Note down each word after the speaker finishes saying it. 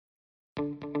I'd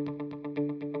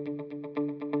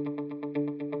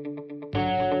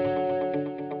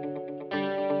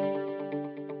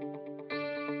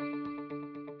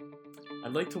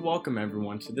like to welcome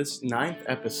everyone to this 9th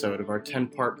episode of our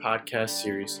 10-part podcast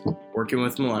series, Working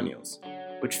with Millennials,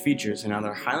 which features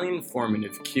another highly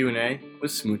informative Q&A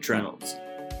with Smooch Reynolds.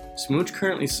 Smooch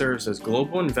currently serves as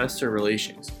Global Investor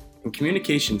Relations and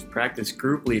Communications Practice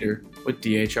Group Leader with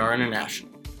DHR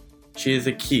International. She is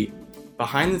a key,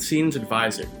 behind-the-scenes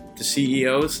advisor to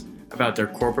CEOs about their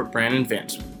corporate brand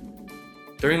advancement.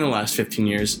 During the last 15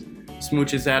 years,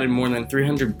 Smooch has added more than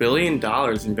 $300 billion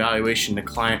in valuation to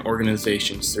client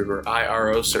organizations through her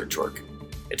IRO search work.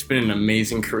 It's been an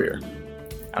amazing career.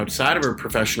 Outside of her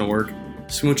professional work,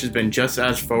 Smooch has been just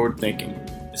as forward-thinking,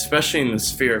 especially in the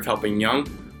sphere of helping young,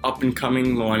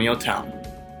 up-and-coming millennial talent.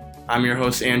 I'm your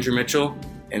host, Andrew Mitchell,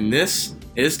 and this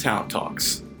is Talent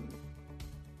Talks.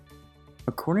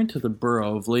 According to the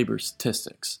Bureau of Labor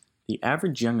Statistics, the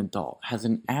average young adult has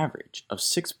an average of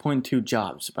 6.2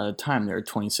 jobs by the time they are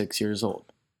 26 years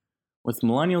old. With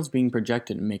millennials being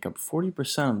projected to make up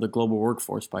 40% of the global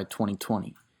workforce by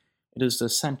 2020, it is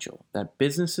essential that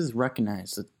businesses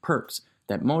recognize the perks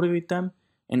that motivate them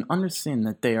and understand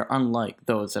that they are unlike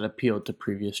those that appealed to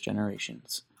previous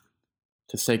generations.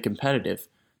 To stay competitive,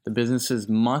 the businesses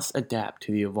must adapt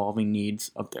to the evolving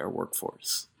needs of their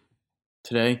workforce.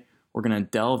 Today, we're going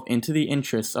to delve into the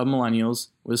interests of millennials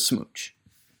with Smooch.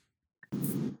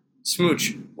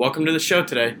 Smooch, welcome to the show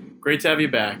today. Great to have you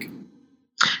back.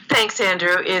 Thanks,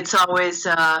 Andrew. It's always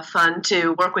fun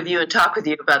to work with you and talk with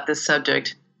you about this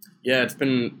subject. Yeah, it's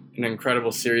been an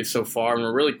incredible series so far, and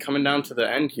we're really coming down to the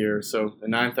end here. So the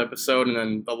 9th episode, and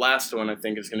then the last one, I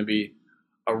think, is going to be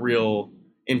a real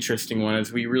interesting one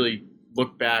as we really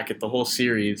look back at the whole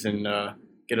series and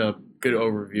get a good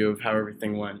overview of how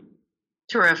everything went.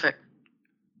 Terrific.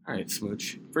 All right,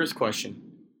 Smooch. First question.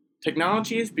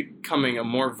 Technology is becoming a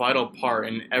more vital part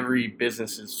in every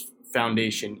business's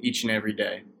foundation each and every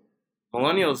day.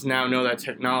 Millennials now know that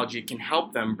technology can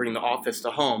help them bring the office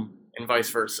to home and vice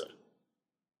versa.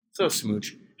 So,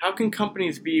 Smooch, how can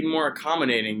companies be more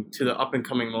accommodating to the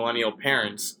up-and-coming millennial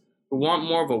parents who want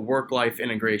more of a work-life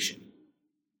integration?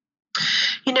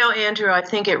 You know, Andrew, I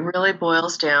think it really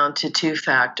boils down to two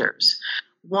factors.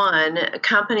 One,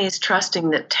 companies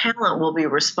trusting that talent will be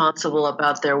responsible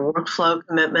about their workflow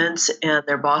commitments and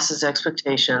their boss's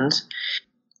expectations.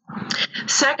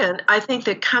 Second, I think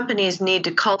that companies need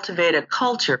to cultivate a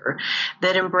culture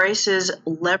that embraces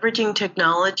leveraging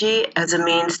technology as a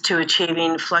means to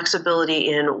achieving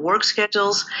flexibility in work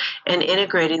schedules and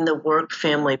integrating the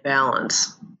work-family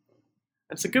balance.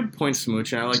 That's a good point,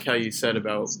 Smooch, and I like how you said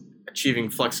about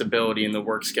achieving flexibility in the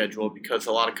work schedule, because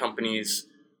a lot of companies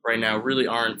right now really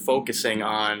aren't focusing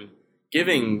on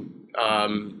giving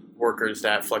workers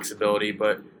that flexibility,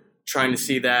 but trying to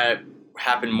see that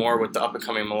happen more with the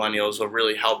up-and-coming millennials will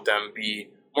really help them be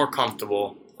more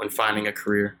comfortable when finding a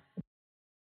career.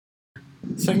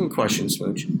 Second question,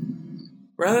 Smooch.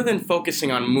 Rather than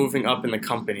focusing on moving up in the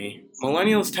company,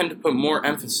 millennials tend to put more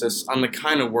emphasis on the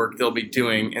kind of work they'll be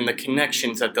doing and the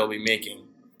connections that they'll be making.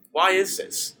 Why is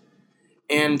this?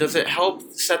 And does it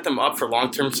help set them up for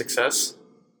long-term success?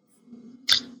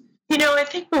 You know, I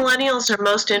think millennials are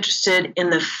most interested in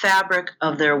the fabric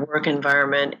of their work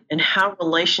environment and how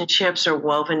relationships are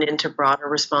woven into broader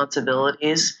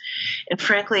responsibilities. And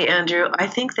frankly, Andrew, I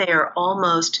think they are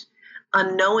almost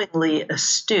unknowingly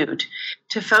astute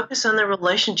to focus on the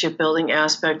relationship building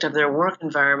aspect of their work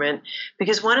environment,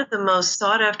 because one of the most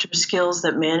sought after skills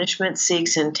that management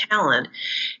seeks in talent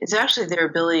is actually their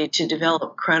ability to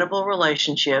develop credible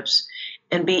relationships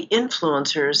and be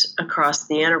influencers across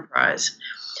the enterprise.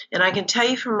 And I can tell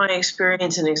you from my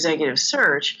experience in executive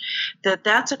search that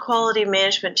that's a quality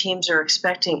management teams are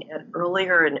expecting at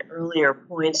earlier and earlier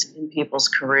points in people's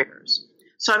careers.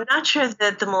 So I'm not sure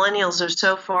that the millennials are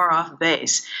so far off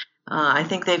base. I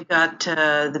think they've got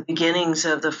the beginnings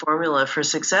of the formula for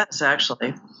success,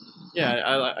 actually. Yeah,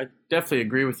 I definitely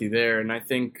agree with you there. And I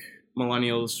think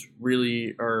millennials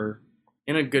really are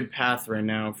in a good path right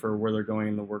now for where they're going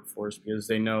in the workforce, because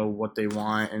they know what they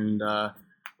want and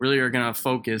really are going to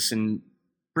focus and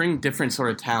bring different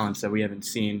sort of talents that we haven't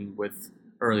seen with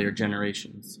earlier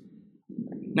generations.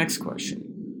 Next question.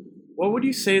 What would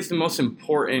you say is the most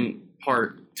important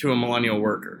part to a millennial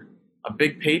worker? A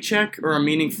big paycheck or a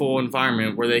meaningful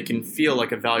environment where they can feel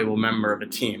like a valuable member of a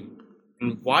team?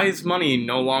 And why is money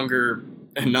no longer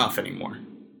enough anymore?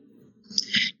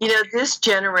 This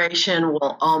generation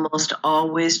will almost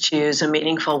always choose a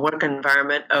meaningful work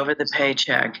environment over the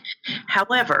paycheck.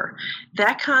 However,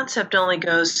 that concept only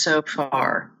goes so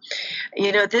far.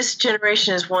 This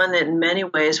generation is one that in many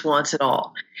ways wants it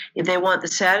all. They want the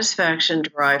satisfaction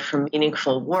derived from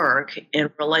meaningful work and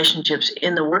relationships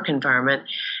in the work environment,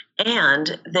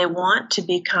 and they want to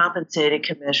be compensated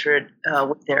commensurate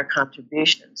with their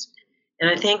contributions. And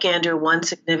I think, Andrew, one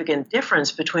significant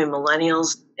difference between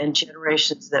millennials and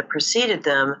generations that preceded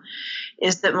them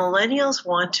is that millennials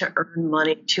want to earn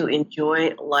money to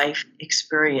enjoy life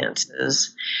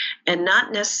experiences and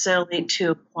not necessarily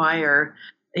to acquire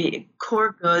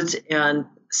core goods and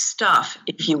stuff,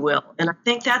 if you will. And I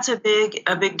think that's a big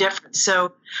difference.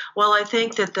 So while I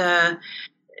think that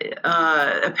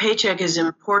a paycheck is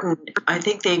important, I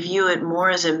think they view it more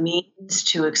as a means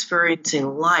to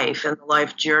experiencing life and the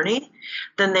life journey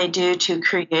than they do to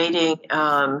creating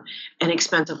an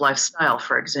expensive lifestyle,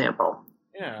 for example.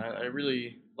 Yeah, I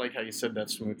really like how you said that,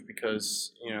 Smooch,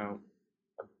 because,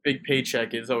 a big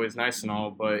paycheck is always nice and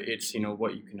all, but it's,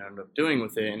 what you can end up doing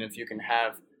with it. And if you can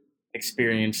have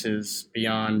experiences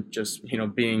beyond just,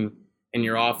 being in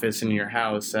your office and in your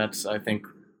house, that's, I think,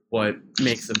 what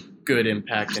makes a good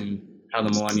impact in how the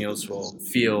millennials will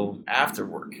feel after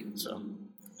work. So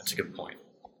that's a good point.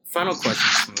 Final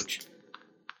question, Smooch.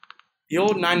 The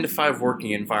old 9-to-5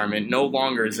 working environment no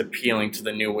longer is appealing to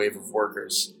the new wave of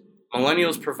workers.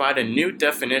 Millennials provide a new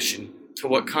definition to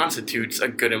what constitutes a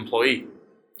good employee.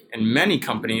 And many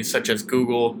companies such as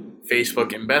Google,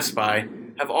 Facebook, and Best Buy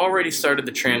have already started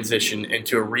the transition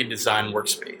into a redesigned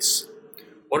workspace.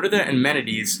 What are the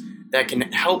amenities that can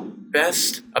help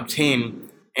best obtain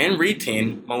and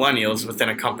retain millennials within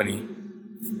a company?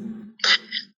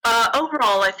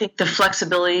 Overall, I think the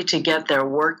flexibility to get their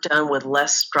work done with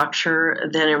less structure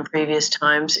than in previous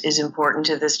times is important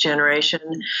to this generation.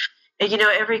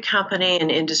 Every company and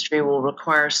industry will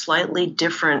require slightly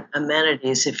different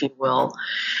amenities, if you will,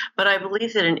 but I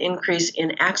believe that an increase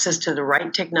in access to the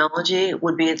right technology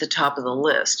would be at the top of the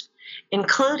list,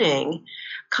 including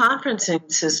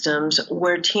conferencing systems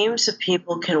where teams of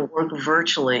people can work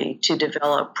virtually to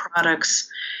develop products,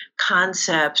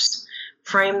 concepts,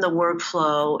 frame the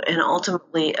workflow, and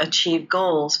ultimately achieve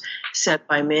goals set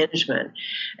by management.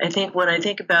 I think when I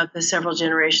think about the several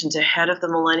generations ahead of the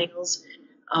millennials,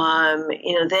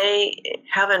 they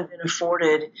haven't been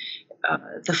afforded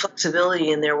the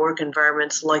flexibility in their work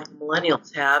environments like the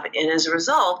millennials have. And as a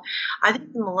result, I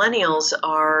think the millennials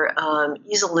are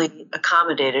easily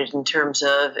accommodated in terms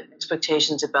of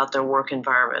expectations about their work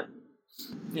environment.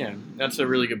 Yeah, that's a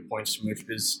really good point, Smooch,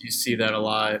 because you see that a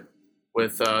lot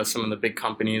with some of the big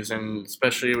companies, and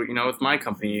especially, with my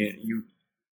company, you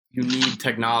need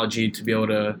technology to be able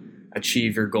to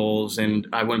achieve your goals, and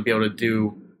I wouldn't be able to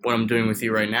do what I'm doing with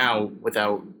you right now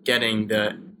without getting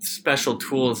the special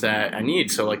tools that I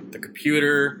need. So like the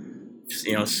computer,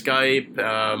 Skype,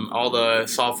 all the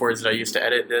softwares that I use to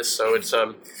edit this. So it's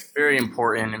very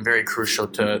important and very crucial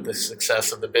to the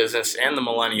success of the business and the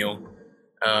millennial,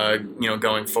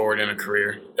 going forward in a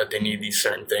career, that they need these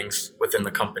certain things within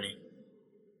the company.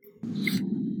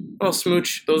 Well,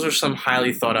 Smooch, those are some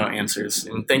highly thought out answers,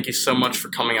 and thank you so much for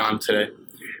coming on today.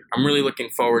 I'm really looking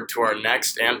forward to our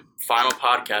next and final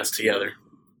podcast together.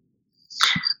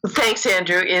 Well, thanks,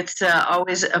 Andrew. It's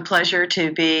always a pleasure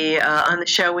to be on the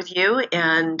show with you,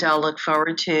 and I'll look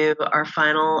forward to our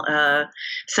final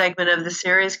segment of the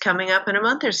series coming up in a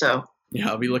month or so. Yeah,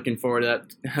 I'll be looking forward to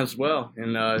that as well,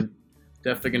 and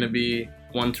definitely going to be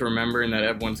one to remember and that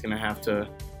everyone's going to have to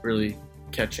really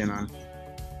catch in on.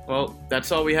 Well,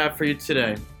 that's all we have for you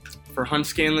today. For Hunt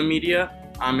Scanlon Media,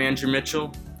 I'm Andrew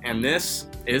Mitchell, and this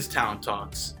is Talent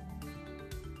Talks.